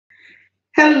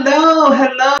Hello,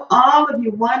 hello, all of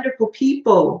you wonderful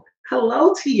people.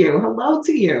 Hello to you. Hello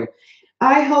to you.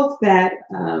 I hope that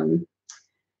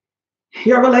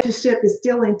your relationship is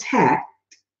still intact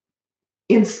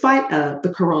in spite of the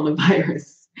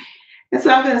coronavirus. And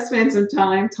so I'm going to spend some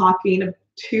time talking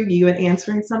to you and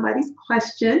answering somebody's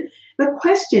question. The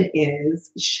question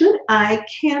is, should I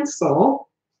cancel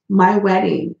my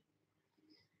wedding?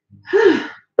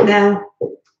 Now,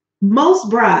 most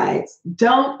brides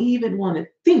don't even want to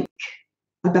think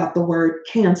about the word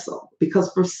cancel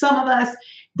because for some of us,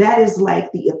 that is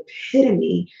like the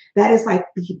epitome. That is like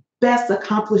the best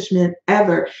accomplishment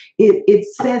ever. It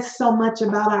says so much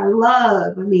about our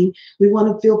love. I mean, we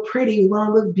want to feel pretty, we want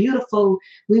to look beautiful,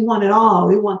 we want it all,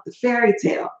 we want the fairy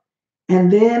tale.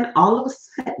 And then all of a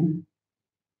sudden,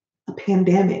 a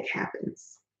pandemic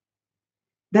happens.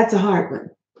 That's a hard one.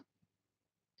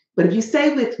 But if you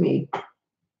stay with me,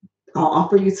 I'll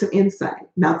offer you some insight.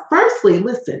 Now, firstly,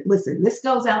 listen, this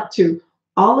goes out to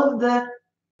all of the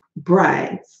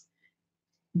brides.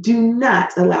 Do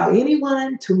not allow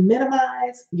anyone to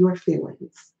minimize your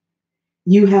feelings.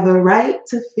 You have a right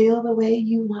to feel the way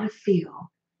you want to feel.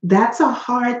 That's a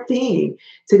hard thing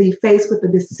to be faced with the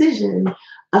decision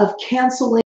of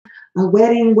canceling a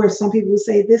wedding where some people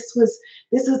say this is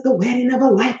the wedding of a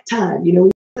lifetime.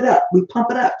 We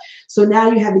pump it up. So now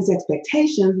you have these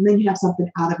expectations, and then you have something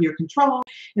out of your control.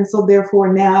 And so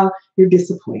therefore now you're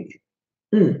disappointed.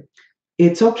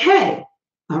 It's okay.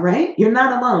 All right. You're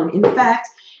not alone. In fact,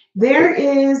 there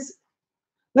is,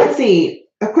 let's see,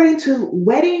 according to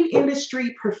Wedding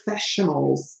Industry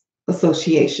Professionals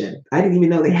Association, I didn't even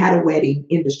know they had a Wedding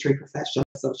Industry Professional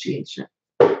Association.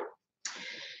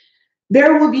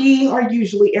 There will be, or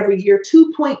usually every year,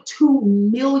 2.2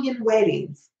 million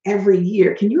weddings every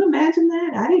year. Can you imagine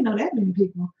that? I didn't know that many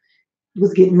people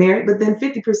was getting married, but then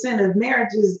 50% of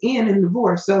marriages end in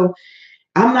divorce. So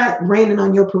I'm not raining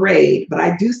on your parade, but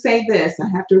I do say this. I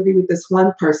have to agree with this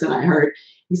one person I heard.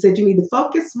 He said, you need to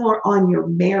focus more on your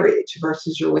marriage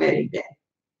versus your wedding day.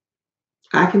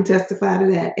 I can testify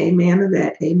to that. Amen to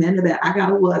that. Amen to that. I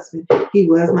got a husband. He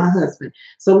was my husband.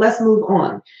 So let's move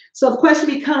on. So the question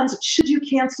becomes, should you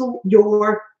cancel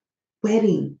your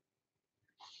wedding?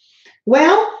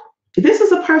 Well, this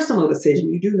is a personal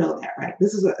decision. You do know that, right?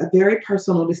 This is a very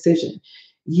personal decision.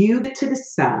 You get to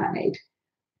decide,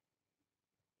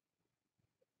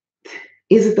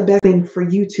 is it the best thing for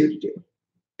you two to do?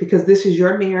 Because this is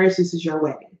your marriage. This is your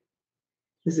wedding.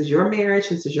 This is your marriage.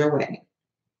 This is your wedding.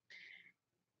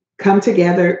 Come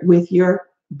together with your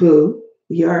boo,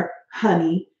 your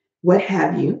honey, what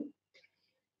have you,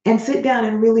 and sit down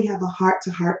and really have a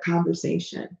heart-to-heart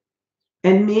conversation.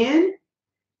 And men,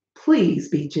 please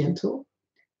be gentle.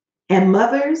 And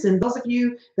mothers and those of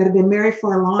you that have been married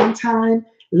for a long time,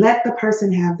 let the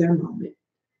person have their moment.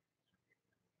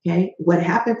 Okay? What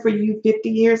happened for you 50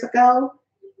 years ago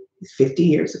is 50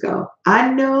 years ago.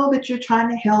 I know that you're trying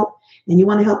to help and you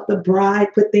want to help the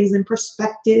bride put things in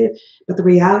perspective, but the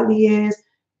reality is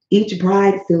each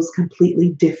bride feels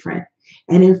completely different.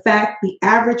 And in fact, the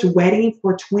average wedding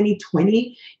for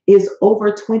 2020 is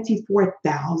over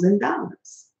 $24,000.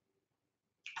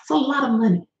 That's a lot of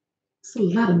money. It's a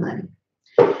lot of money.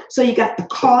 So you got the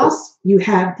cost, you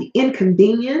have the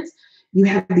inconvenience, you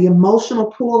have the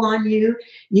emotional pull on you,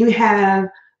 you have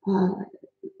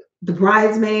the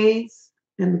bridesmaids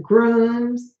and the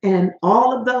grooms and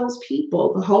all of those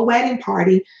people, the whole wedding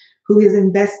party who has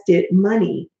invested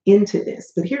money into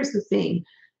this. But here's the thing.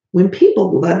 When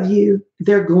people love you,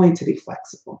 they're going to be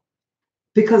flexible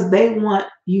because they want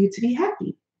you to be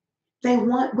happy. They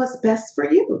want what's best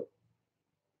for you.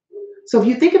 So if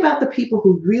you think about the people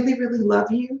who really, really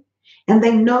love you and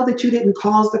they know that you didn't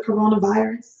cause the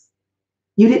coronavirus,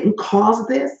 you didn't cause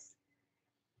this,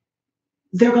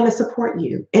 they're going to support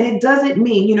you. And it doesn't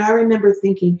mean, I remember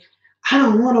thinking, I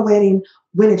don't want a wedding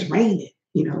when it's raining,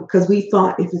 because we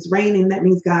thought if it's raining, that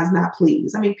means God's not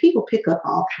pleased. I mean, people pick up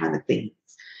all kinds of things,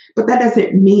 but that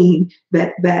doesn't mean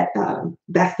that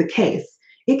that's the case.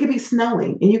 It could be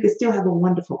snowing and you could still have a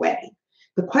wonderful wedding.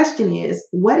 The question is,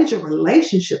 what does your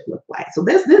relationship look like? So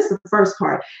this is the first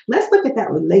part. Let's look at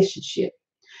that relationship,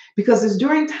 because it's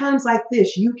during times like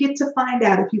this, you get to find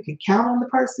out if you can count on the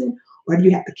person or do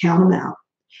you have to count them out.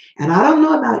 And I don't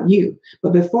know about you,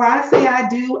 but before I say I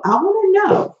do, I want to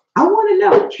know. I want to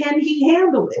know, can he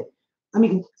handle it? I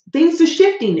mean, things are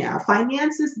shifting now.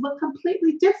 Finances look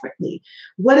completely differently.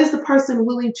 What is the person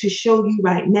willing to show you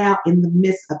right now in the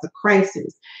midst of the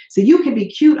crisis? So you can be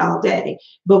cute all day,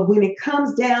 but when it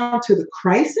comes down to the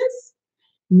crisis,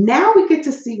 now we get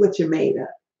to see what you're made of.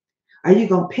 Are you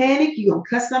going to panic? You going to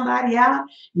cuss somebody out?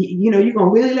 You're going to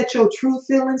really let your true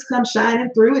feelings come shining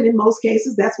through. And in most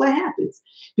cases, that's what happens.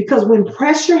 Because when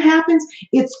pressure happens,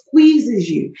 it squeezes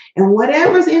you. And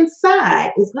whatever's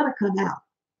inside is going to come out.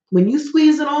 When you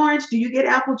squeeze an orange, do you get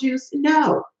apple juice?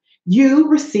 No. You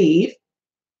receive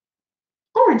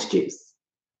orange juice.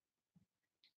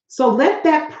 So let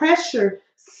that pressure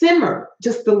simmer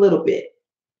just a little bit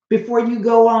before you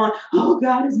go on. Oh,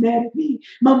 God is mad at me.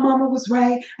 My mama was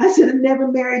right. I should have never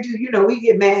married you. We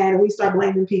get mad and we start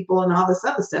blaming people and all this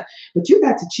other stuff. But you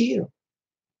got to chill.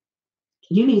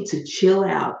 You need to chill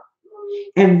out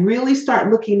and really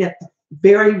start looking at the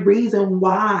very reason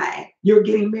why you're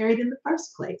getting married in the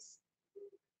first place.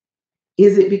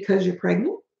 Is it because you're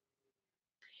pregnant?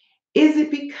 Is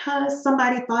it because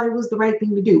somebody thought it was the right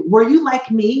thing to do? Were you like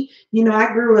me?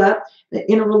 I grew up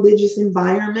in a religious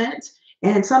environment,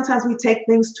 and sometimes we take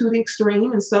things to the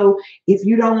extreme. And so if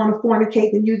you don't want to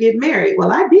fornicate, then you get married.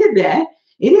 Well, I did that.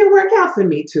 It didn't work out for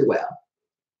me too well.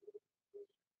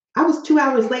 I was 2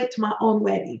 hours late to my own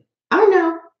wedding. I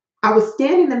know. I was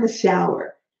standing in the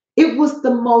shower. It was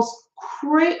the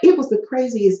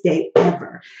craziest day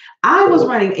ever. I was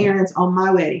running errands on my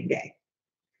wedding day.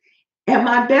 And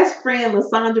my best friend,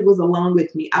 Lysandra, was along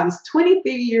with me. I was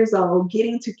 23 years old,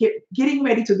 getting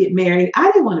ready to get married.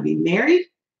 I didn't want to be married.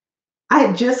 I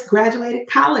had just graduated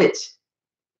college.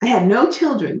 I had no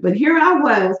children, but here I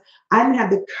was. I didn't have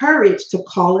the courage to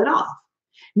call it off.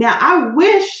 Now, I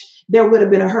wish there would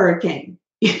have been a hurricane,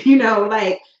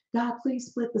 like, God, please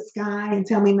split the sky and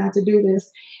tell me not to do this.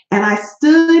 And I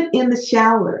stood in the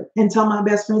shower until my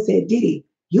best friend said, Didi,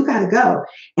 you got to go.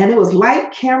 And it was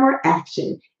light, camera,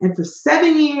 action. And for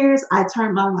 7 years, I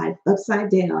turned my life upside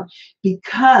down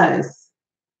because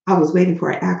I was waiting for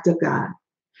an act of God.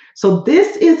 So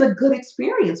this is a good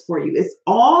experience for you. It's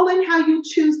all in how you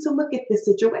choose to look at this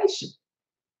situation.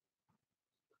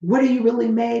 What are you really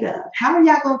made of? How are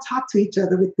y'all going to talk to each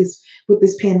other with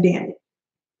this pandemic?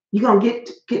 You going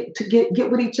to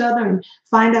get with each other and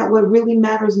find out what really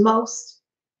matters most?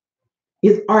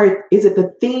 Is it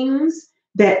the things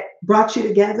that brought you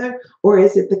together, or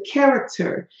is it the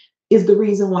character is the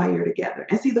reason why you're together?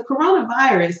 And see, the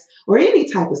coronavirus, or any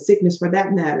type of sickness for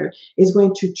that matter, is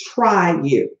going to try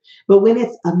you. But when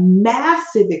it's a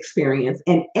massive experience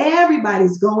and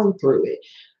everybody's going through it,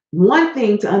 one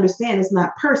thing to understand is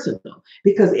not personal,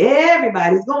 because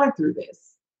everybody's going through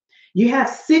this. You have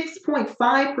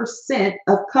 6.5%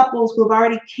 of couples who have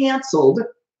already canceled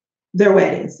their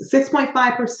weddings,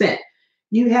 6.5%.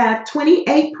 You have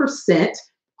 28%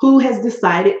 who has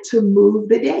decided to move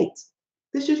the date.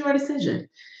 This is your decision.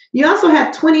 You also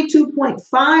have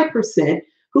 22.5%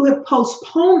 who have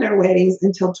postponed their weddings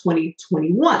until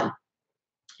 2021.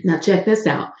 Now check this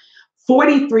out.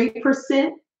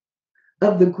 43%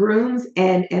 of the grooms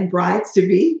and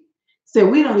brides-to-be said,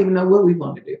 we don't even know what we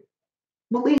want to do.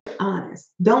 Believe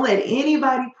honest. Don't let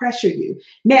anybody pressure you.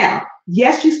 Now,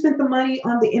 yes, you spent the money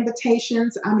on the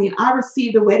invitations. I mean, I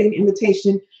received a wedding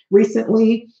invitation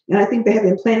recently, and I think they have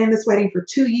been planning this wedding for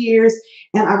 2 years.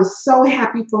 And I was so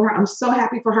happy for her. I'm so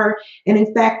happy for her. And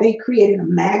in fact, they created a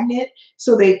magnet.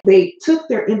 So they took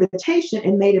their invitation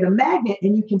and made it a magnet,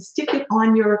 and you can stick it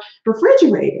on your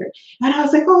refrigerator. And I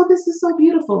was like, oh, this is so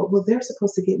beautiful. Well, they're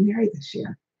supposed to get married this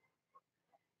year.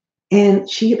 And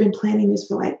she had been planning this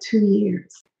for like 2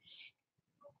 years.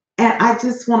 And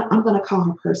I'm going to call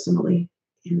her personally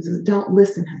and just, don't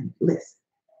listen, honey. Listen,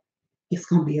 it's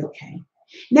going to be okay.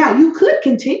 Now, you could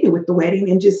continue with the wedding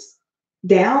and just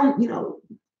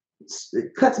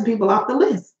cut some people off the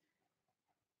list.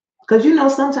 Because,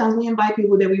 sometimes we invite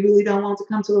people that we really don't want to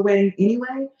come to the wedding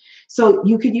anyway. So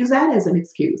you could use that as an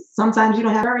excuse. Sometimes you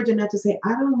don't have courage enough to say,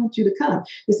 I don't want you to come.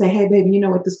 Just say, hey, baby,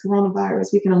 with this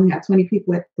coronavirus, we can only have 20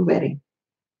 people at the wedding.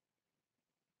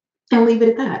 And leave it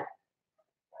at that.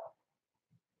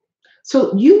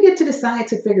 So you get to decide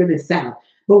to figure this out.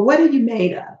 But what are you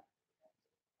made of?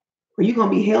 Are you going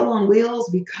to be hell on wheels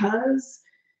because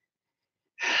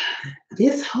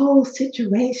this whole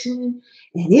situation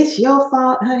and it's your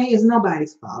fault? Honey, it's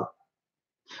nobody's fault.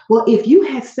 Well, if you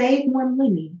had saved more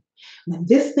money, when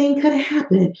this thing could have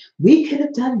happened, we could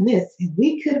have done this and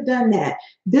we could have done that.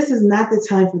 This is not the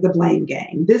time for the blame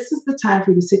game. This is the time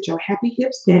for you to sit your happy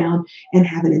hips down and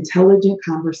have an intelligent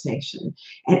conversation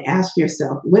and ask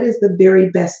yourself, what is the very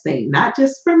best thing? Not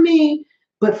just for me,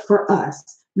 but for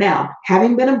us. Now,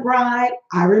 having been a bride,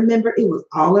 I remember it was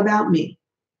all about me.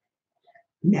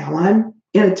 Now I'm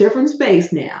in a different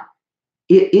space now.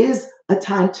 It is a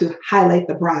time to highlight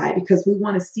the bride because we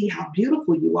want to see how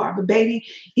beautiful you are. But baby,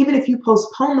 even if you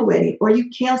postpone the wedding or you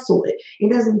cancel it,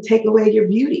 it doesn't take away your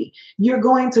beauty. You're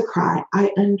going to cry.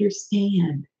 I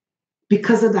understand.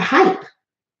 because of the hype.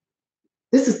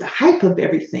 This is the hype of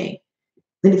everything.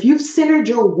 And if you've centered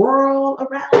your world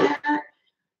around that,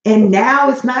 and now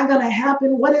it's not going to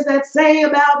happen, what does that say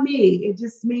about me? It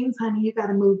just means, honey, you got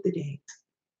to move the date.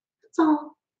 That's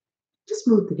all. Just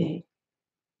move the date.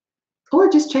 Or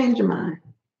just change your mind.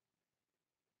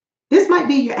 This might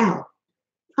be your out.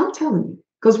 I'm telling you.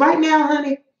 Because right now,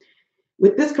 honey,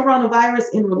 with this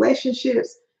coronavirus in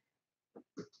relationships,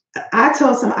 I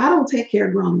told some I don't take care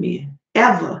of grown men.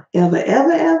 Ever, ever,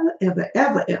 ever, ever, ever,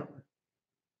 ever, ever.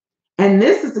 And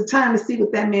this is the time to see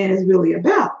what that man is really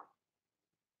about.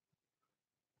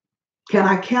 Can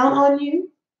I count on you?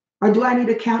 Or do I need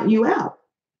to count you out?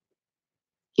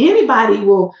 Anybody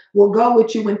will go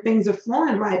with you when things are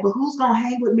flowing right, but who's going to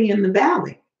hang with me in the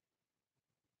valley?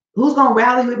 Who's going to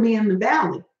rally with me in the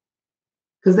valley?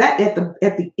 Because that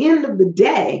at the end of the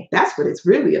day, that's what it's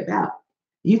really about.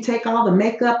 You take all the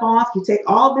makeup off, you take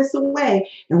all this away,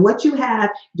 and what you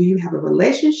have, do you have a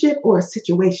relationship or a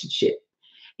situationship?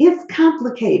 It's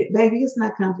complicated, baby. It's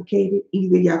not complicated.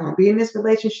 Either y'all gonna be in this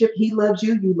relationship, he loves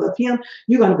you, you love him,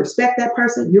 you're gonna respect that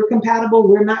person, you're compatible,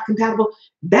 we're not compatible.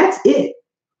 That's it.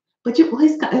 But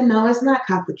no, it's not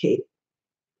complicated.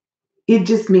 It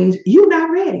just means you're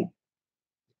not ready.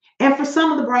 And for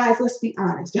some of the brides, let's be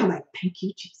honest, they're like, thank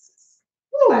you, Jesus.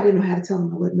 Oh, I didn't know how to tell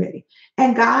them I wasn't ready.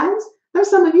 And guys, there's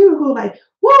some of you who are like,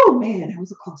 whoa, man, that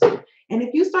was a close one. And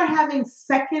if you start having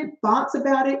second thoughts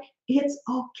about it, it's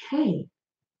okay.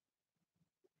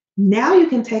 Now you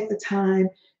can take the time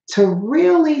to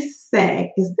really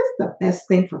say, is this the best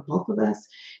thing for both of us?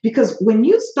 Because when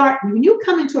you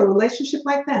come into a relationship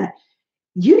like that,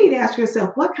 you need to ask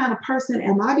yourself, what kind of person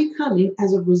am I becoming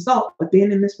as a result of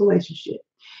being in this relationship?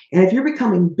 And if you're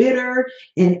becoming bitter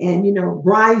and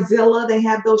Bridezilla, they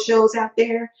have those shows out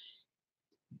there,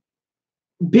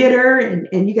 bitter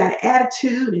and you got an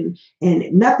attitude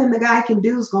and nothing the guy can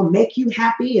do is going to make you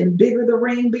happy and bigger the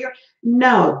ring, bigger.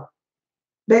 No,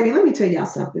 baby, let me tell y'all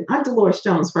something. I'm Delores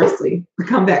Jones, firstly, the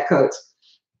comeback coach.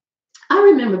 I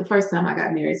remember the first time I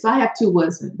got married. So I have two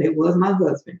husbands. They was my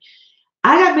husband.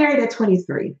 I got married at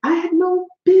 23. I had no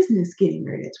business getting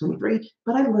married at 23,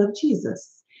 but I love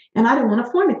Jesus. And I didn't want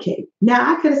to fornicate.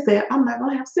 Now, I could have said, I'm not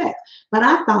going to have sex. But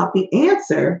I thought the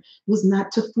answer was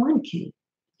not to fornicate.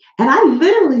 And I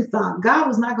literally thought God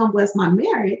was not going to bless my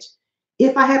marriage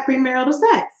if I had premarital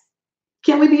sex.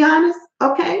 Can we be honest?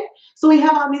 Okay. So we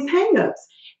have all these hangups.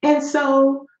 And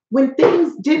so when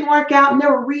things didn't work out, and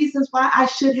there were reasons why I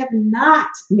should have not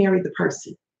married the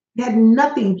person. It had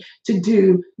nothing to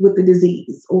do with the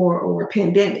disease or a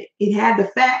pandemic. It had the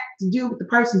fact to do with the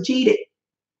person cheated.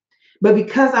 But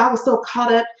because I was so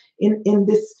caught up in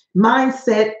this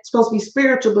mindset, supposed to be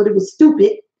spiritual, but it was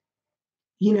stupid,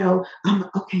 I'm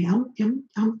okay.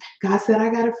 God said I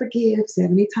gotta forgive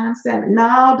 70 times 7.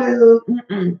 No,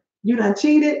 dude, you done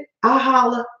cheated. I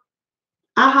holler.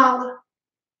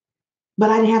 But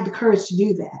I didn't have the courage to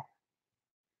do that.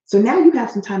 So now you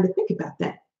have some time to think about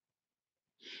that.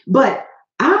 But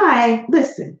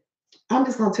listen, I'm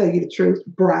just gonna tell you the truth,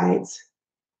 brides.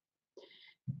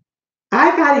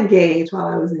 I got engaged while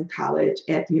I was in college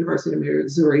at the University of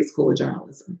Missouri School of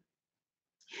Journalism.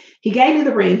 He gave me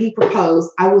the ring. He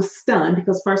proposed. I was stunned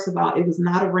because, first of all, it was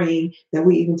not a ring that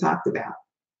we even talked about.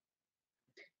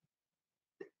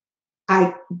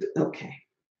 Okay.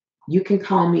 You can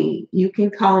call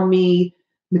me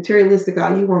materialistic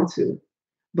all you want to,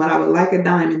 but I would like a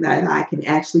diamond that I can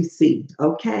actually see.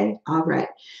 Okay. All right.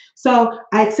 So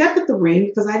I accepted the ring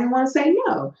because I didn't want to say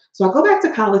no. So I go back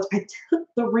to college. I took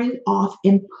the ring off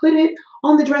and put it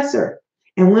on the dresser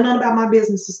and went on about my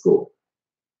business to school.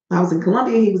 I was in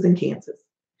Columbia. He was in Kansas.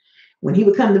 When he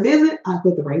would come to visit, I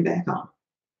put the ring back on.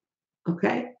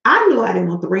 Okay. I knew I didn't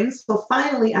want the ring. So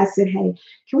finally I said, hey,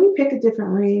 can we pick a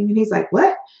different ring? And he's like,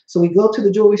 what? So we go to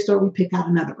the jewelry store, we pick out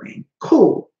another ring.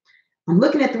 Cool. I'm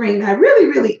looking at the ring. That really,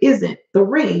 really isn't the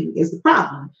ring is the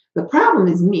problem. The problem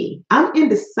is me. I'm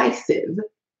indecisive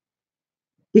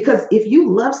because if you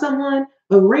love someone,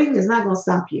 a ring is not going to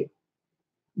stop you.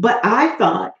 But I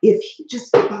thought if he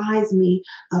just buys me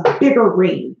a bigger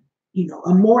ring,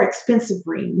 a more expensive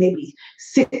ring, maybe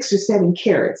 6 or 7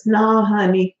 carats. No,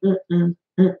 honey.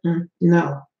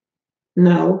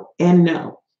 No, and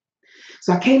no.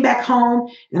 So I came back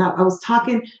home and I was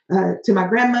talking to my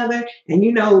grandmother, and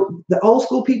the old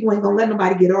school people ain't gonna let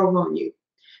nobody get over on you.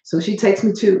 So she takes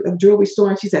me to a jewelry store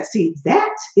and she said, see,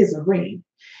 that is a ring.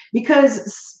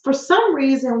 Because for some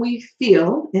reason we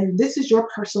feel, and this is your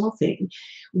personal thing,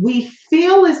 we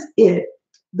feel as if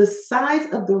the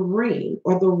size of the ring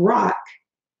or the rock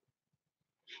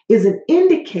is an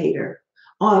indicator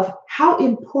of how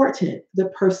important the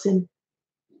person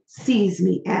sees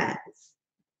me as.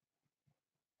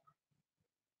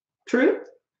 True?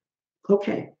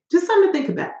 Okay. Just something to think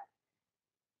about.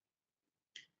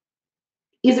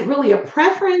 Is it really a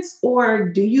preference or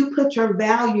do you put your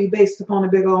value based upon a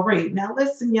big old ring? Now,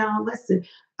 listen, y'all, listen.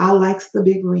 I likes the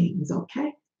big rings,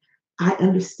 okay? I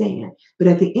understand. But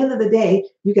at the end of the day,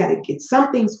 you got to get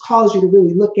some things cause you to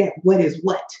really look at what is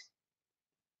what.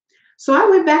 So I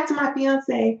went back to my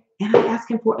fiance and I asked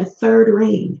him for a third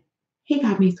ring. He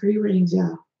got me 3 rings,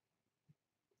 y'all.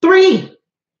 3.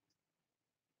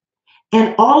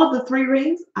 And all of the 3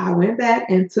 rings, I went back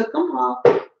and took them off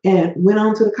and went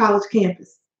on to the college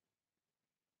campus.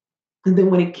 And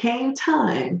then when it came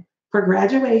time for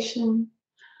graduation,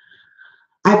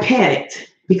 I panicked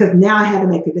because now I had to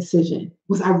make a decision.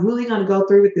 Was I really going to go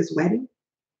through with this wedding?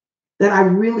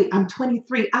 I'm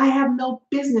 23. I have no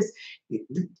business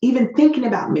even thinking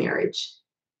about marriage.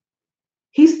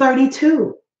 He's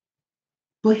 32.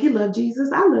 But he loved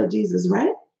Jesus. I love Jesus,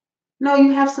 right? No,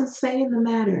 you have some say in the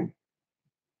matter.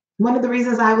 One of the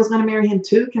reasons I was going to marry him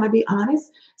too, can I be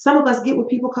honest? Some of us get with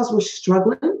people because we're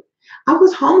struggling. I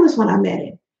was homeless when I met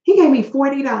him. He gave me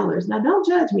 $40. Now, don't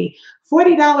judge me.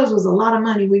 $40 was a lot of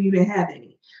money when you didn't have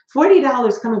any.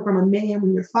 $40 coming from a man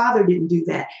when your father didn't do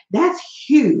that. That's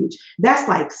huge. That's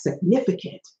like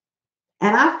significant.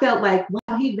 And I felt like,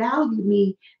 wow, he valued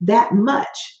me that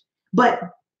much. But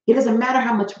it doesn't matter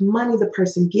how much money the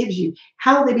person gives you.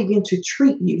 How do they begin to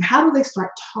treat you? How do they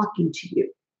start talking to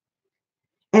you?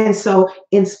 And so,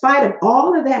 in spite of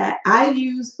all of that, I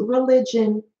use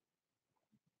religion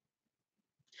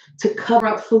to cover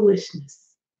up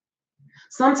foolishness.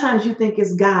 Sometimes you think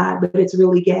it's God, but it's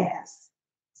really gas.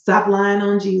 Stop lying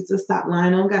on Jesus. Stop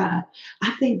lying on God.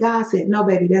 I think God said, no,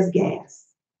 baby, that's gas.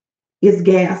 It's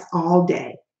gas all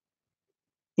day.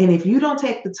 And if you don't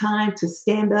take the time to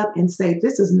stand up and say,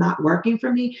 this is not working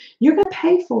for me, you're going to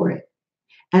pay for it.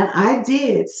 And I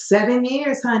did 7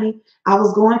 years, honey. I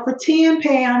was going for 10,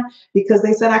 Pam, because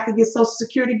they said I could get Social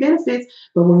Security benefits.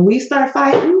 But when we start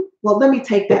fighting, well, let me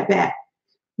take that back.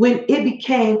 When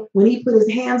he put his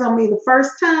hands on me the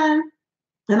first time,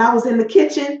 and I was in the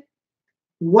kitchen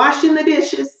washing the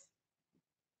dishes,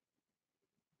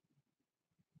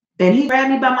 and he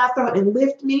grabbed me by my throat and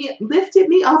lifted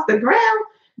me off the ground.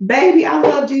 Baby, I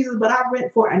love Jesus, but I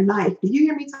went for a knife. Do you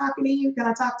hear me talking to you? Can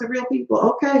I talk to real people?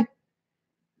 Okay.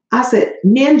 I said,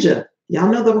 ninja,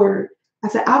 y'all know the word. I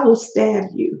said, I will stab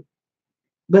you.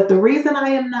 But the reason I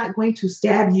am not going to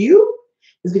stab you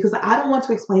is because I don't want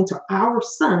to explain to our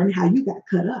son how you got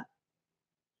cut up.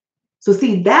 So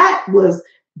see, that was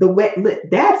the wet lip.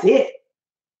 That's it.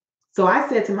 So I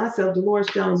said to myself, Delores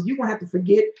Jones, you're going to have to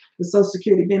forget the Social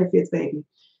Security benefits, baby.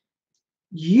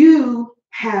 You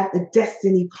have a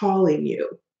destiny calling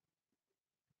you.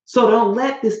 So don't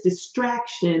let this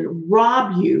distraction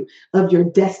rob you of your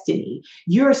destiny.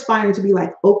 You're aspiring to be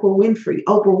like Oprah Winfrey.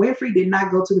 Oprah Winfrey did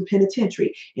not go to the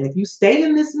penitentiary. And if you stay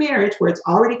in this marriage where it's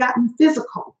already gotten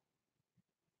physical,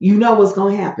 you know what's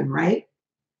going to happen, right?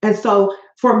 And so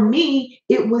for me,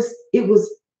 it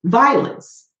was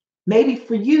violence. Maybe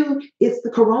for you, it's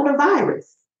the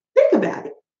coronavirus. Think about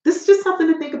it. This is just something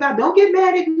to think about. Don't get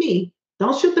mad at me.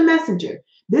 Don't shoot the messenger.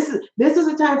 This is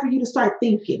a time for you to start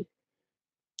thinking.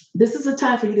 This is a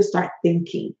time for you to start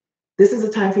thinking. This is a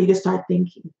time for you to start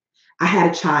thinking. I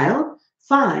had a child,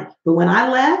 fine. But when I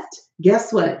left,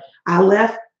 guess what? I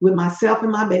left with myself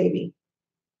and my baby.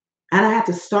 And I had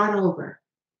to start over.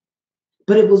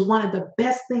 But it was one of the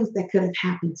best things that could have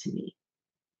happened to me.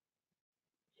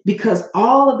 Because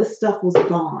all of the stuff was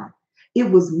gone. It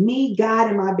was me, God,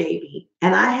 and my baby.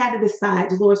 And I had to decide,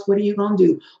 Dolores, what are you going to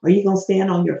do? Are you going to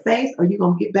stand on your faith? Or are you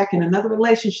going to get back in another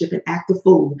relationship and act a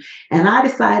fool? And I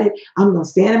decided I'm going to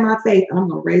stand in my faith and I'm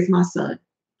going to raise my son,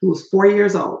 who was 4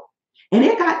 years old. And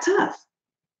it got tough.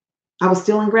 I was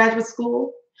still in graduate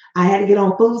school. I had to get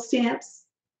on food stamps.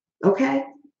 Okay?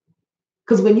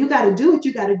 Because when you got to do it,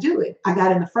 you got to do it. I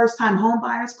got in the first time home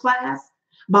buyers class.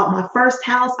 Bought my first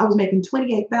house. I was making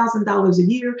 $28,000 a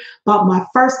year. Bought my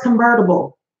first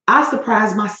convertible. I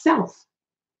surprised myself.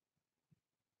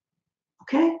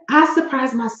 Okay? I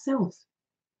surprised myself.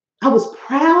 I was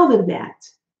proud of that.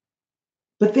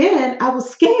 But then I was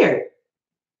scared.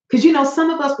 Because, some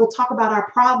of us will talk about our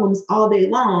problems all day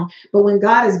long. But when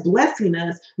God is blessing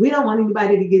us, we don't want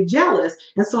anybody to get jealous.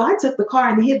 And so I took the car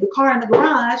and hid the car in the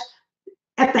garage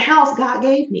at the house God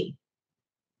gave me.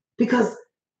 Because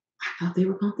I thought they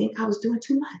were going to think I was doing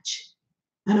too much.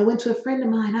 And I went to a friend of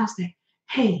mine. I was like,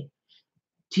 hey,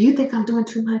 do you think I'm doing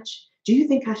too much? Do you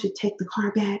think I should take the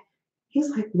car back?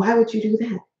 He's like, why would you do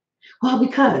that? Well,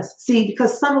 because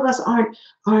some of us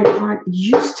aren't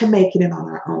used to making it on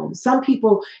our own. Some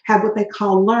people have what they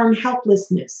call learned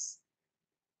helplessness.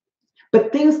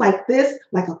 But things like this,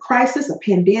 like a crisis, a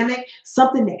pandemic,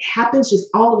 something that happens just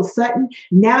all of a sudden,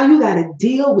 now you got to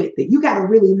deal with it. You got to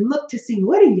really look to see,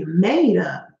 what are you made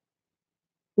of?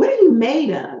 What are you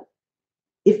made of?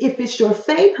 If it's your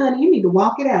faith, honey, you need to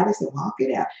walk it out. I said, walk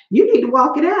it out. You need to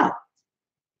walk it out.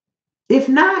 If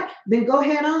not, then go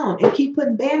head on and keep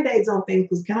putting band-aids on things.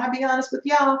 Because can I be honest with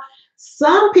y'all?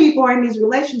 Some people are in these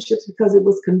relationships because it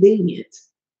was convenient.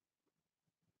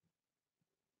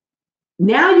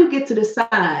 Now you get to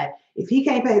decide, if he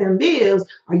can't pay them bills,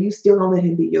 are you still gonna let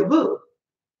him be your boo?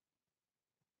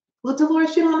 Well,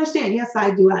 Delores, you don't understand. Yes, I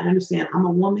do. I understand. I'm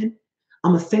a woman.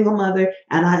 I'm a single mother,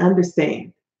 and I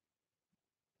understand.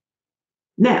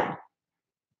 Now,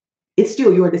 it's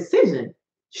still your decision.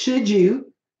 Should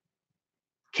you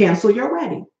cancel your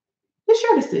wedding? It's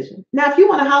your decision. Now, if you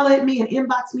want to holler at me and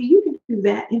inbox me, you can do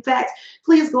that. In fact,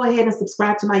 please go ahead and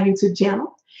subscribe to my YouTube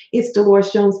channel. It's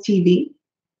Delores Jones TV.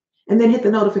 And then hit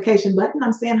the notification button.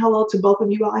 I'm saying hello to both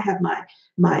of you all. I have my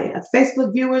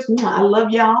Facebook viewers. I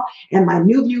love y'all. And my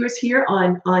new viewers here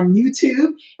on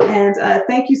YouTube. And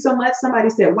thank you so much. Somebody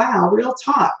said, wow, real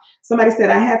talk. Somebody said,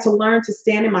 I had to learn to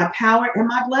stand in my power and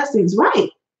my blessings.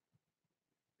 Right.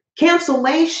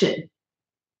 Cancellation.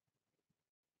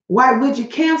 Why would you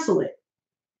cancel it?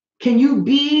 Can you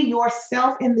be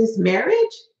yourself in this marriage?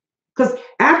 Because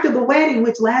after the wedding,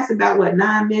 which lasted about, what,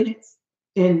 9 minutes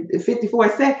and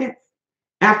 54 seconds,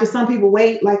 after some people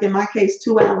wait, like in my case,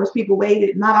 2 hours, people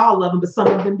waited, not all of them, but some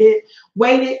of them did,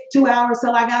 waited 2 hours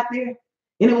till I got there.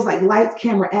 And it was like lights,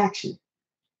 camera, action.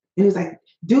 And it was like,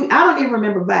 dude, I don't even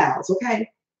remember vows, okay?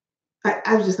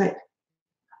 I was just like,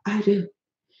 I do.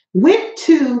 Went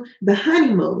to the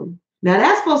honeymoon. Now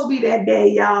that's supposed to be that day,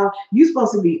 y'all. You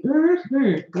supposed to be,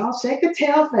 go shake a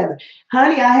tail feather.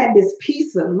 Honey, I had this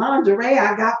piece of lingerie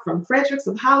I got from Fredericks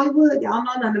of Hollywood. Y'all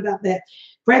know nothing about that.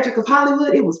 Frederick of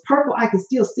Hollywood. It was purple. I can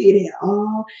still see it. Had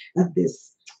all of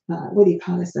this, what do you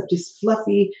call this stuff? Just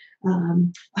fluffy.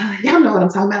 Y'all know what I'm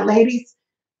talking about, ladies.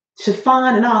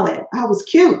 Chiffon and all that. I was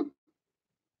cute.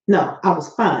 No, I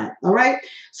was fine. All right.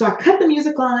 So I cut the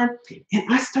music on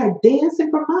and I started dancing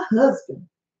for my husband.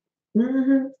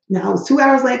 Now, I was 2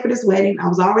 hours late for this wedding. I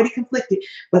was already conflicted,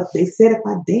 but they said if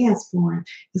I dance for him,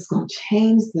 it's going to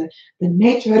change the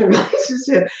nature of the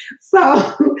relationship.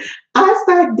 So I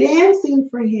started dancing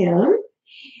for him,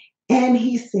 and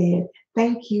he said,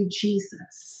 thank you,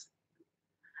 Jesus.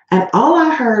 And all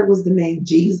I heard was the name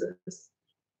Jesus.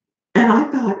 And I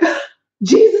thought,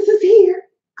 Jesus is here.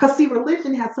 Because, see,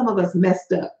 religion has some of us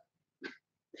messed up.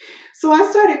 So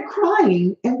I started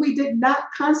crying, and we did not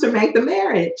consummate the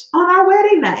marriage on our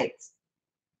wedding night.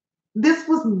 This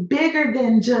was bigger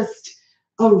than just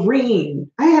a ring.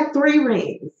 I had 3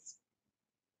 rings.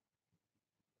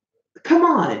 Come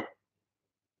on.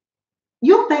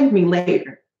 You'll thank me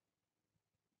later.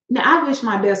 Now, I wish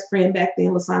my best friend back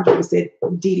then, Lysandra, would said,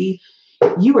 Dee Dee,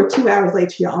 you were 2 hours late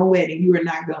to your own wedding. You were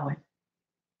not going.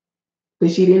 But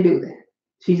she didn't do that.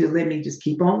 She just let me just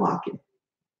keep on walking.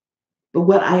 But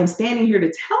what I am standing here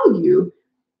to tell you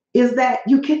is that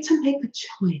you get to make a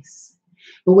choice.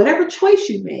 But whatever choice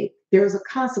you make, there's a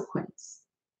consequence,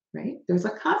 right? There's a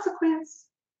consequence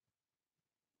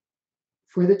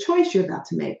for the choice you're about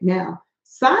to make. Now,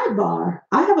 sidebar,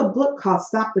 I have a book called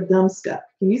Stop the Dumb Stuff.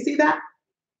 Can you see that?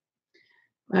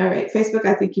 All right, Facebook,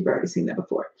 I think you've already seen that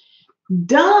before.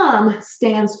 D.U.M.B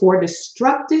stands for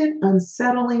destructive,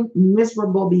 unsettling,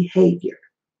 miserable behavior.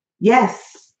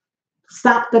 Yes,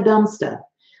 stop the dumb stuff.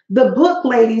 The book,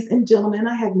 ladies and gentlemen,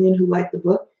 I have men who like the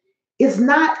book, is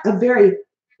not a very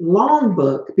long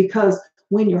book, because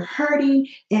when you're hurting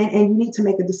and you need to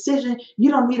make a decision, you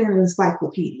don't need an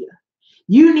encyclopedia.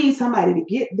 You need somebody to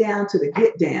get down to the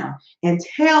get down and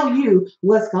tell you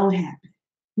what's going to happen.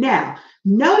 Now,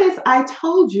 notice I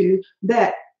told you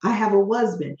that I have a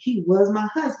husband. He was my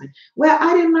husband. Well,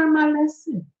 I didn't learn my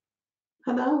lesson.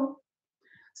 Hello?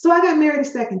 So I got married a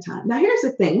second time. Now, here's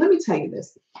the thing. Let me tell you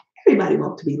this. Everybody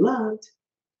wants to be loved.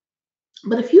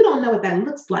 But if you don't know what that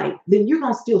looks like, then you're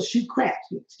going to still shoot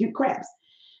craps.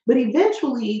 But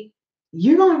eventually,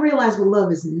 you're going to realize what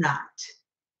love is not.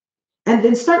 And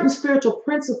then certain spiritual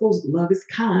principles, love is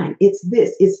kind. It's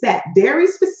this, it's that, very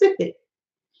specific.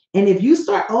 And if you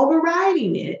start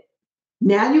overriding it,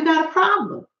 now you got a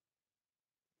problem.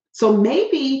 So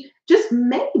maybe, just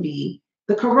maybe,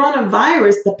 the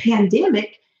coronavirus, the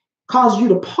pandemic, caused you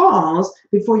to pause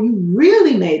before you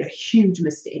really made a huge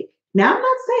mistake. Now, I'm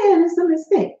not saying it's a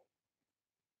mistake.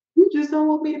 You just don't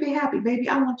want me to be happy, baby.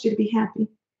 I want you to be happy.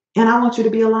 And I want you to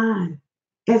be alive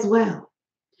as well.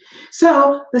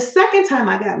 So the second time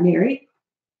I got married,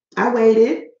 I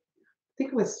waited, I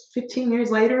think it was 15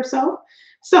 years later or so.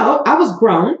 So I was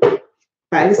grown.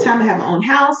 By this time, I had my own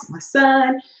house, my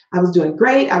son. I was doing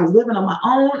great. I was living on my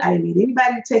own. I didn't need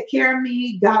anybody to take care of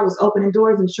me. God was opening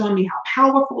doors and showing me how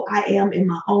powerful I am in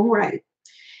my own right.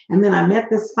 And then I met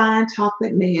this fine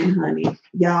chocolate man, honey.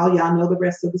 Y'all know the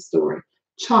rest of the story.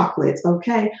 Chocolates,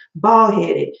 okay? Bald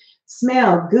headed,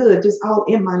 smelled good, just all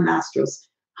in my nostrils.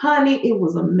 Honey, it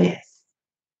was a mess.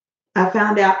 I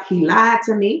found out he lied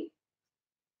to me.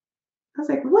 I was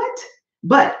like, what?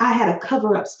 But I had a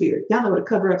cover up spirit. Y'all know what a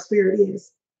cover up spirit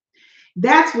is.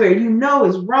 That's where you know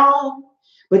is wrong,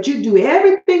 but you do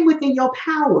everything within your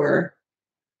power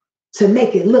to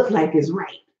make it look like it's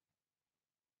right.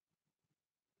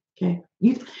 Okay.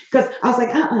 Because I was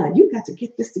like, you got to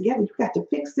get this together. You got to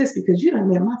fix this because you don't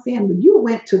met my family. You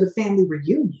went to the family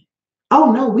reunion.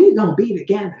 Oh no, we're gonna be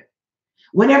together.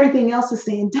 When everything else is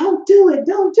saying, don't do it,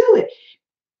 don't do it.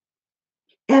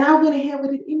 And I went ahead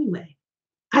with it anyway.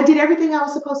 I did everything I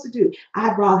was supposed to do.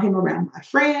 I brought him around my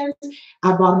friends,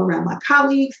 I brought him around my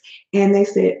colleagues, and they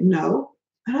said no.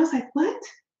 And I was like, what?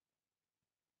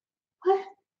 What?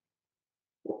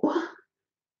 What?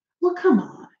 Well, come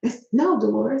on. It's no,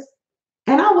 Delores.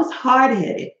 And I was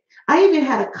hard-headed. I even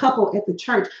had a couple at the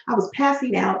church. I was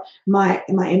passing out my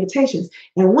invitations.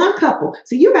 And one couple,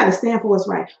 so you got to stand for what's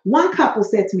right. One couple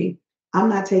said to me, I'm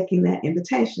not taking that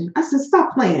invitation. I said,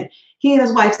 stop playing. He and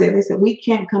his wife said, they said, we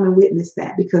can't come and witness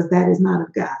that because that is not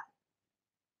of God.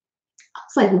 I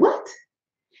was like, what?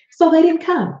 So they didn't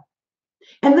come.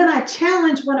 And then I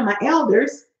challenged one of my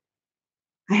elders.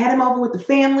 I had him over with the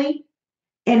family.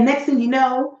 And next thing you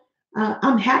know,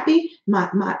 I'm happy.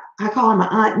 I call her my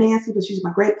Aunt Nancy, but she's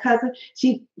my great cousin.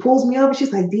 She pulls me over.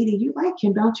 She's like, Dee Dee, you like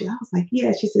him, don't you? I was like,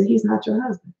 yeah. She said, he's not your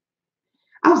husband.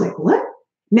 I was like, what?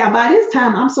 Now, by this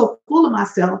time, I'm so full of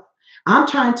myself. I'm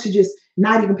trying to just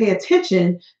not even pay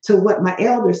attention to what my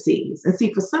elder sees. And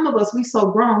see, for some of us, we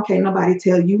so grown, can't nobody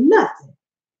tell you nothing.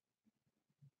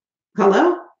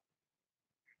 Hello?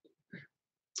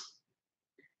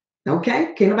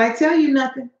 Okay, can't nobody tell you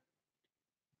nothing.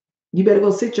 You better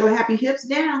go sit your happy hips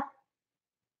down.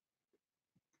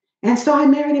 And so I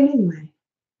married him anyway.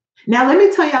 Now, let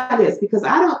me tell y'all this, because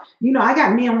I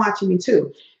got men watching me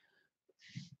too.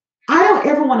 I don't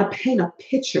ever want to paint a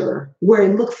picture where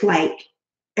it looks like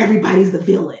everybody's the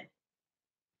villain.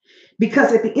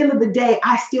 Because at the end of the day,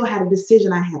 I still had a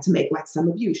decision I had to make, like some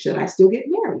of you. Should I still get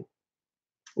married?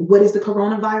 What is the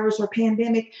coronavirus or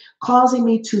pandemic causing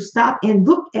me to stop and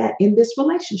look at in this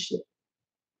relationship?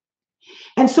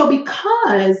 And so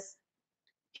because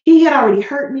he had already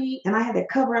hurt me and I had that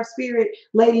cover up spirit,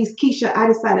 ladies, Keisha, I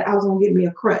decided I was going to get me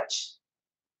a crutch.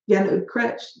 Yeah, no,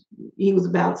 crutch. He was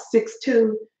about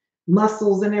 6'2",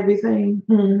 muscles and everything.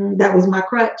 That was my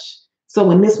crutch. So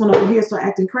when this one over here started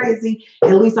acting crazy,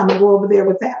 at least I'm going to go over there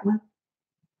with that one.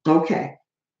 Okay.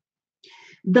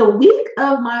 The week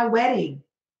of my wedding,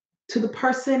 to the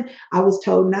person I was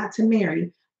told not to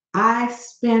marry, I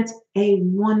spent a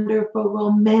wonderful,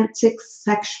 romantic,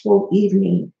 sexual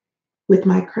evening with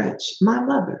my crutch, my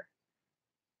lover.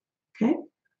 Okay?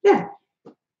 Yeah.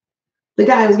 The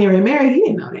guy I was getting married, he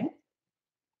didn't know that.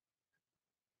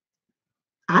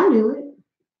 I knew it.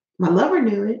 My lover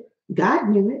knew it. God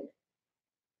knew it.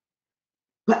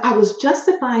 But I was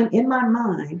justifying in my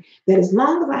mind that as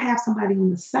long as I have somebody on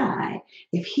the side,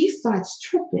 if he starts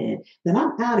tripping, then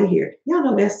I'm out of here. Y'all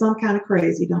know that's some kind of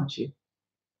crazy, don't you?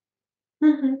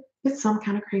 It's some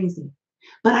kind of crazy.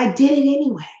 But I did it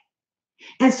anyway.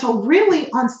 And so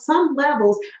really, on some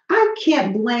levels, I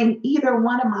can't blame either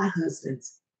one of my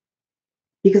husbands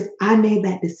because I made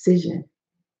that decision.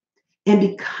 And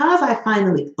because I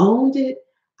finally owned it,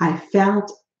 I found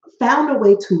a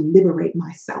way to liberate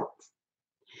myself.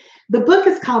 The book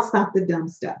is called Stop the Dumb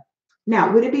Stuff.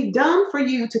 Now, would it be dumb for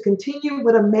you to continue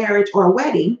with a marriage or a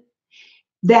wedding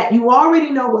that you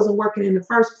already know wasn't working in the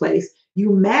first place?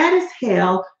 You mad as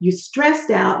hell, you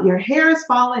stressed out, your hair is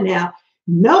falling out.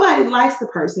 Nobody likes the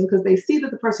person because they see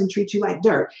that the person treats you like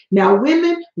dirt. Now,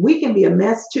 women, we can be a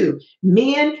mess too.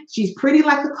 Men, she's pretty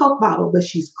like a Coke bottle, but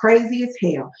she's crazy as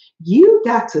hell. You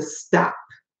got to stop.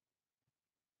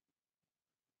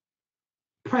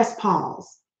 Press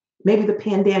pause. Maybe the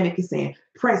pandemic is saying,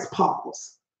 press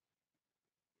pause.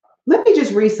 Let me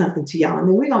just read something to y'all, and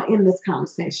then we're going to end this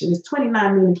conversation. It's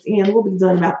 29 minutes in. We'll be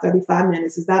done in about 35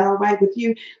 minutes. Is that all right with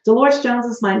you? Delores Jones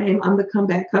is my name. I'm the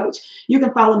Comeback Coach. You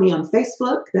can follow me on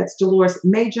Facebook. That's Delores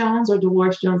May Jones or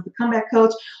Delores Jones, the Comeback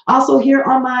Coach. Also here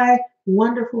on my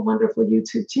wonderful, wonderful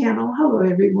YouTube channel. Hello,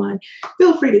 everyone.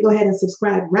 Feel free to go ahead and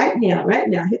subscribe right now. Right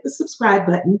now, hit the subscribe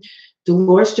button,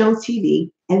 Delores Jones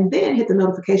TV, and then hit the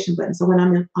notification button. So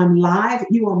when I'm live,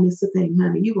 you won't miss a thing,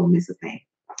 honey. You won't miss a thing.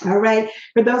 All right.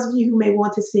 For those of you who may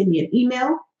want to send me an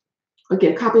email or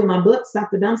get a copy of my book,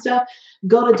 Stop the Dumb Stuff,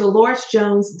 go to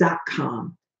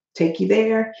DoloresJones.com. Take you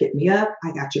there, hit me up.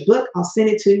 I got your book. I'll send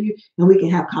it to you and we can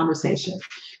have conversation.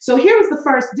 So here is the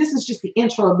first, this is just the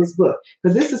intro of this book,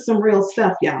 because this is some real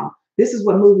stuff, y'all. This is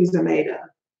what movies are made of.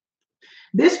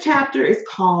 This chapter is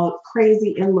called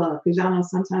Crazy in Love, because y'all know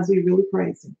sometimes we're really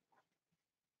crazy.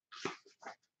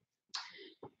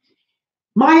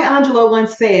 Maya Angelou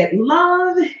once said,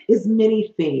 love is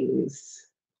many things.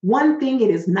 One thing it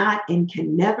is not and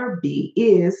can never be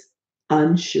is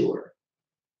unsure.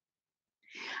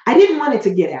 I didn't want it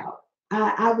to get out.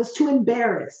 I was too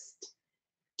embarrassed,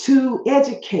 too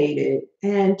educated,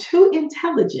 and too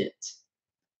intelligent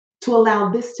to allow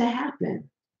this to happen.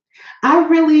 I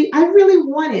really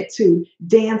wanted to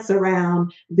dance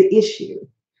around the issue.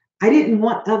 I didn't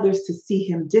want others to see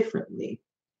him differently.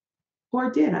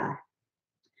 Or did I?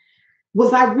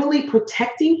 Was I really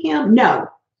protecting him? No.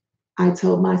 I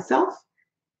told myself,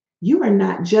 you are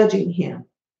not judging him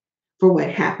for what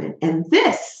happened. And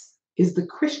this is the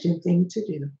Christian thing to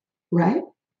do, right?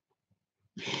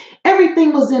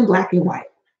 Everything was in black and white.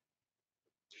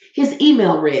 His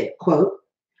email read, quote,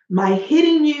 my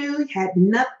hitting you had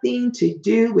nothing to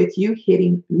do with you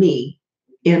hitting me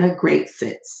in a great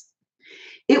sense.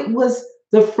 It was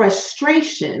the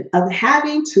frustration of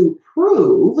having to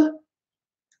prove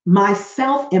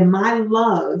myself and my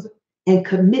love and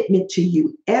commitment to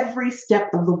you every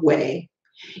step of the way.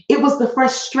 It was the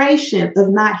frustration of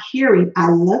not hearing,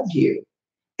 I love you,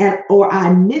 or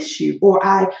I miss you, or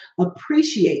I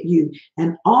appreciate you,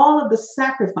 and all of the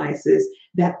sacrifices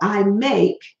that I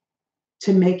make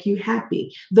to make you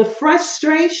happy. The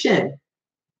frustration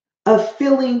of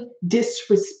feeling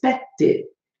disrespected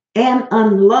and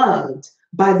unloved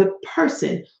by the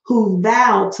person who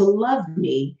vowed to love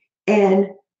me and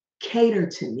cater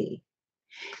to me.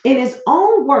 In his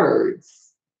own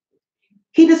words,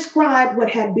 he described what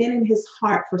had been in his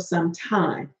heart for some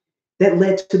time that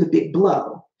led to the big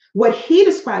blow. What he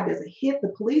described as a hit, the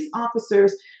police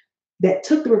officers that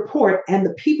took the report and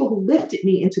the people who lifted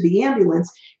me into the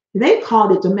ambulance, they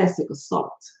called it domestic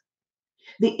assault.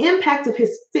 The impact of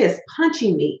his fist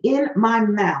punching me in my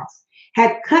mouth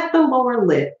had cut the lower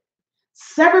lip,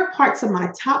 severed parts of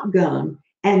my top gum,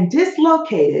 and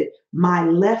dislocated my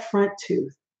left front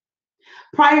tooth.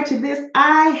 Prior to this,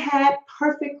 I had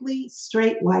perfectly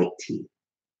straight white teeth.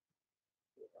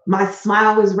 My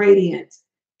smile was radiant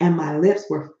and my lips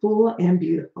were full and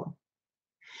beautiful.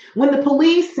 When the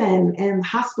police and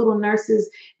hospital nurses,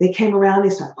 they came around, they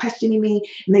started questioning me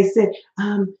and they said,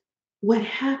 what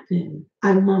happened?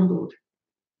 I mumbled,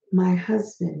 my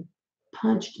husband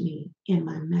punched me in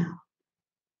my mouth.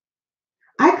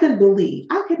 I could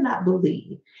not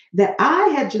believe that I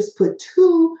had just put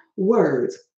two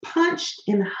words, punched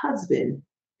and husband,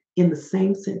 in the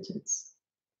same sentence.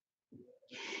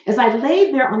 As I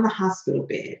laid there on the hospital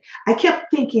bed, I kept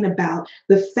thinking about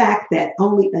the fact that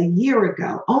only a year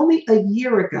ago,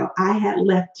 I had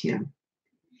left him.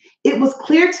 It was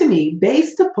clear to me,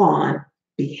 based upon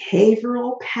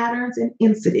behavioral patterns and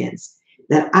incidents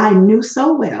that I knew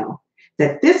so well,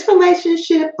 that this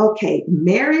relationship,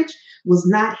 marriage, was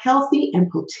not healthy and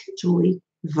potentially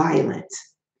violent.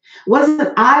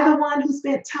 Wasn't I the one who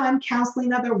spent time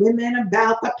counseling other women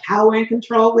about the power and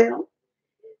control wheel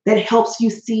that helps you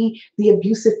see the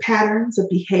abusive patterns of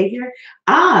behavior?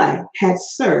 I had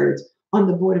served on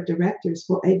the board of directors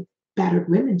for a battered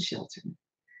women's shelter.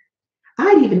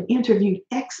 I'd even interviewed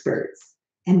experts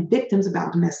and victims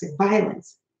about domestic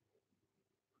violence,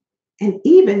 and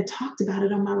even talked about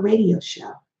it on my radio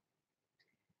show.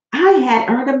 I had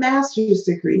earned a master's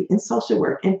degree in social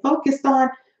work and focused on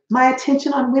my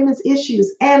attention on women's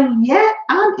issues, and yet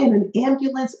I'm in an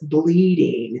ambulance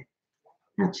bleeding.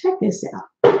 Now check this out.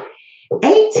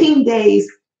 18 days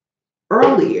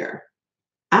earlier,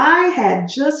 I had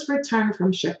just returned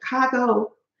from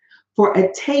Chicago for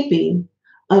a taping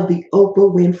of the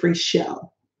Oprah Winfrey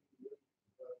show.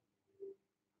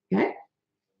 Okay?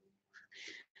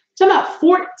 So about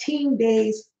 18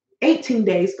 days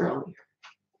earlier.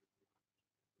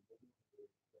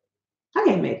 I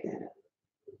can't make that up.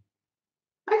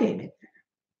 I can't make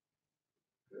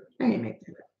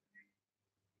that up.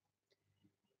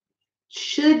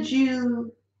 Should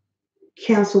you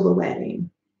cancel the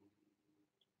wedding?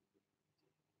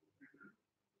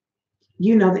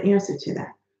 You know the answer to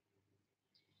that.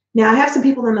 Now, I have some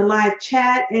people in the live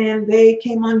chat, and they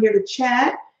came on here to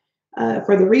chat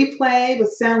for the replay, which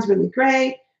sounds really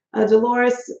great.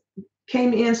 Dolores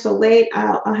came in so late,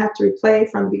 I'll have to replay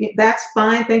from the beginning. That's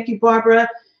fine. Thank you, Barbara.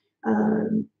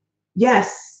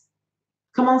 Yes.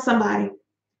 Come on, somebody.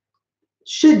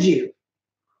 Should you?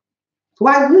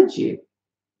 Why would you?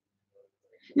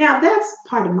 Now, that's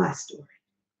part of my story,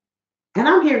 and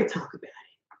I'm here to talk about it.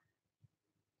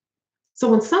 So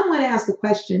when someone asks the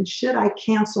question, should I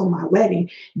cancel my wedding?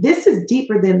 This is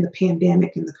deeper than the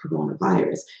pandemic and the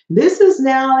coronavirus. This is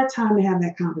now the time to have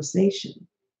that conversation.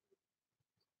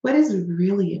 What is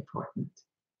really important?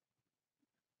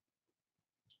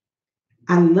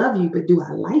 I love you, but do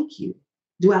I like you?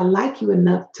 Do I like you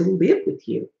enough to live with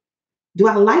you? Do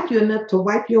I like you enough to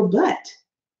wipe your butt?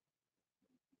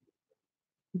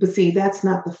 But see, that's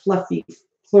not the fluffy,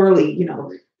 flirty,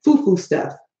 foo-foo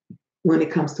stuff when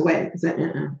it comes to weddings.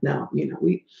 No,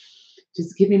 we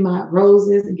just give me my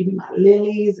roses and give me my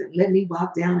lilies and let me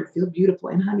walk down and feel beautiful.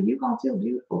 And honey, you're gonna feel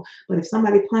beautiful. But if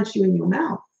somebody punched you in your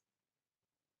mouth,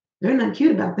 there's nothing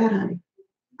cute about that, honey.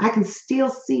 I can still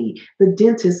see the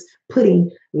dentist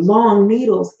putting long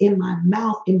needles in my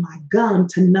mouth, in my gum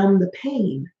to numb the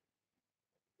pain.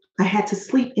 I had to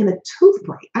sleep in a tooth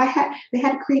brace. They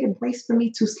had to create a brace for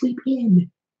me to sleep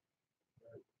in.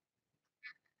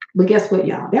 But guess what,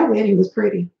 y'all? That wedding was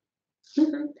pretty.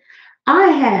 Mhm. I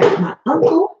had my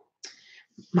uncle,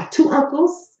 my two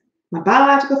uncles, my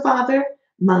biological father,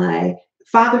 my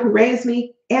father who raised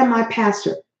me, and my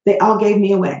pastor. They all gave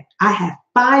me away. I had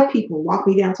 5 people walk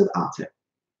me down to the altar.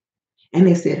 And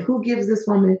they said, who gives this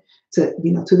woman to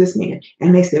this man?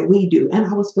 And they said, we do. And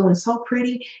I was feeling so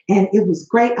pretty and it was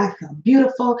great. I felt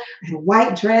beautiful. I had a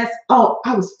white dress. Oh,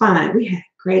 I was fine. We had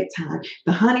a great time.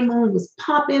 The honeymoon was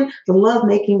popping. The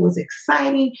lovemaking was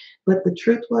exciting. But the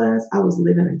truth was I was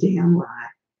living a damn lie.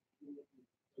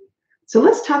 So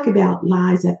let's talk about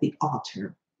lies at the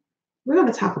altar. We're going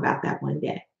to talk about that one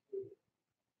day.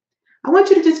 I want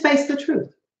you to just face the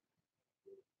truth.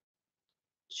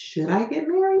 Should I get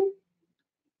married?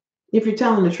 If you're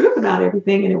telling the truth about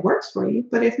everything and it works for you,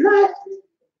 but if not,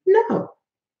 no.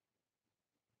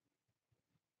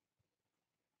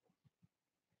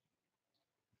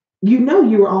 You know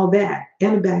you were all that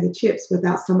and a bag of chips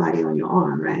without somebody on your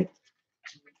arm, right?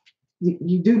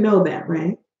 You do know that,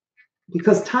 right?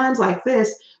 Because times like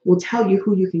this will tell you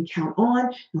who you can count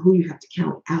on and who you have to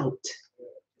count out.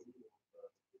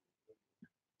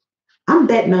 I'm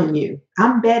betting on you.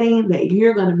 I'm betting that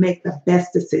you're going to make the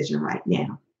best decision right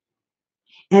now.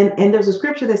 And there's a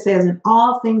scripture that says, in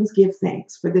all things give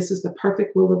thanks, for this is the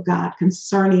perfect will of God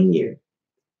concerning you.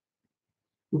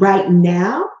 Right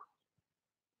now,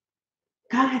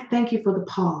 God, I thank you for the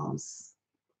pause.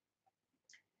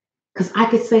 Because I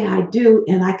could say I do,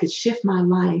 and I could shift my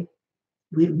life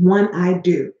with one I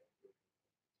do.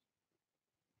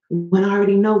 When I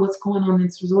already know what's going on in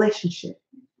this relationship.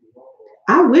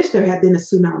 I wish there had been a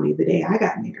tsunami the day I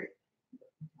got married.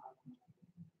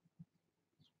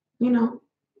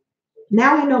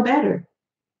 Now I know better.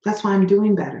 That's why I'm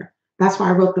doing better. That's why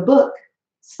I wrote the book.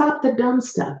 Stop the dumb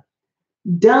stuff.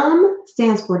 Dumb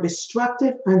stands for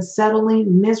destructive,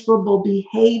 unsettling, miserable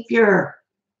behavior.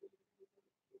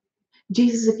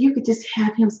 Jesus, if you could just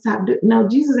have him stop. No,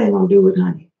 Jesus ain't going to do it,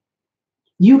 honey.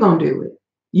 You going to do it.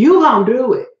 You going to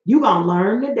do it. You going to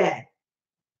learn today.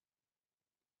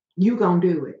 You going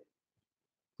to do it.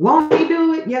 Won't he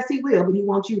do it? Yes, he will, but he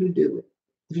wants you to do it.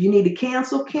 If you need to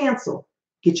cancel, cancel.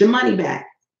 Get your money back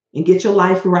and get your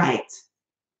life right.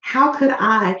 How could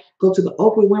I go to the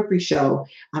Oprah Winfrey show?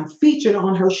 I'm featured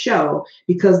on her show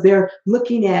because they're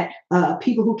looking at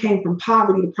people who came from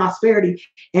poverty to prosperity,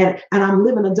 and I'm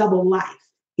living a double life.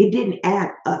 It didn't add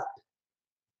up.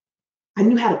 I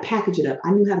knew how to package it up.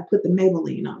 I knew how to put the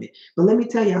Maybelline on it. But let me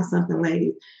tell y'all something,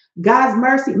 ladies. God's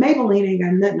mercy, Maybelline ain't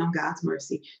got nothing on God's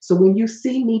mercy. So when you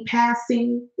see me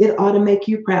passing, it ought to make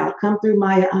you proud. Come through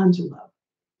Maya Angelou.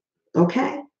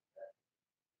 Okay?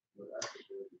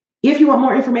 If you want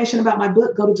more information about my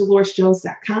book, go to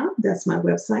DeloresJones.com. That's my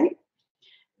website.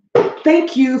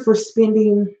 Thank you for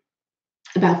spending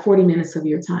about 40 minutes of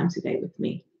your time today with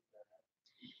me.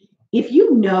 If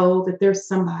you know that there's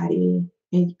somebody,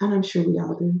 and I'm sure we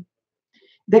all do,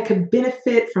 that could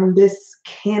benefit from this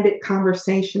candid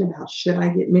conversation about should I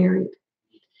get married,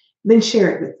 then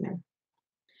share it with them.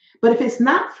 But if it's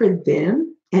not for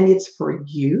them and it's for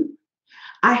you,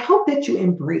 I hope that you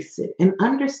embrace it and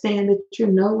understand that you're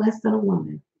no less than a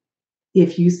woman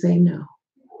if you say no.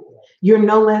 You're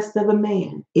no less than a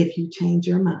man if you change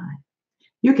your mind.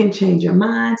 You can change your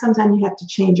mind. Sometimes you have to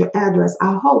change your address.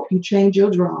 I hope you change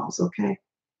your drawers, okay?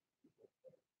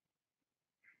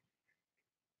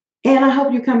 And I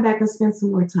hope you come back and spend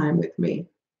some more time with me.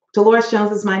 Delores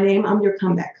Jones is my name. I'm your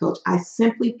comeback coach. I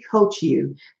simply coach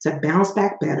you to bounce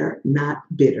back better, not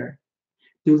bitter,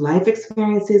 through life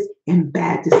experiences and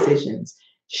bad decisions.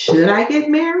 Should I get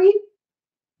married?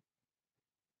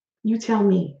 You tell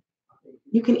me.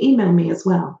 You can email me as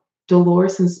well,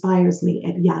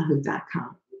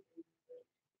 DoloresInspiresMe@yahoo.com.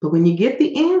 But when you get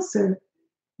the answer,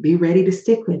 be ready to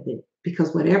stick with it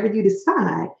because whatever you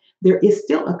decide, there is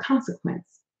still a consequence.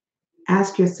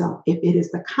 Ask yourself if it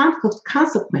is the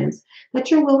consequence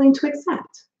that you're willing to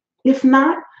accept. If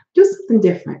not, do something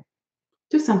different.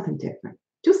 Do something different.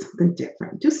 Do something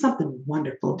different. Do something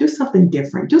wonderful. Do something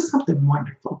different. Do something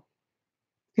wonderful.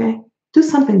 Okay? Do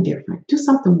something different. Do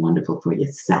something wonderful for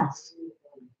yourself.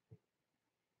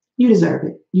 You deserve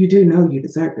it. You do know you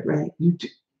deserve it, right?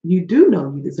 You do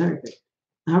know you deserve it.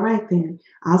 All right, then.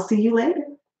 I'll see you later.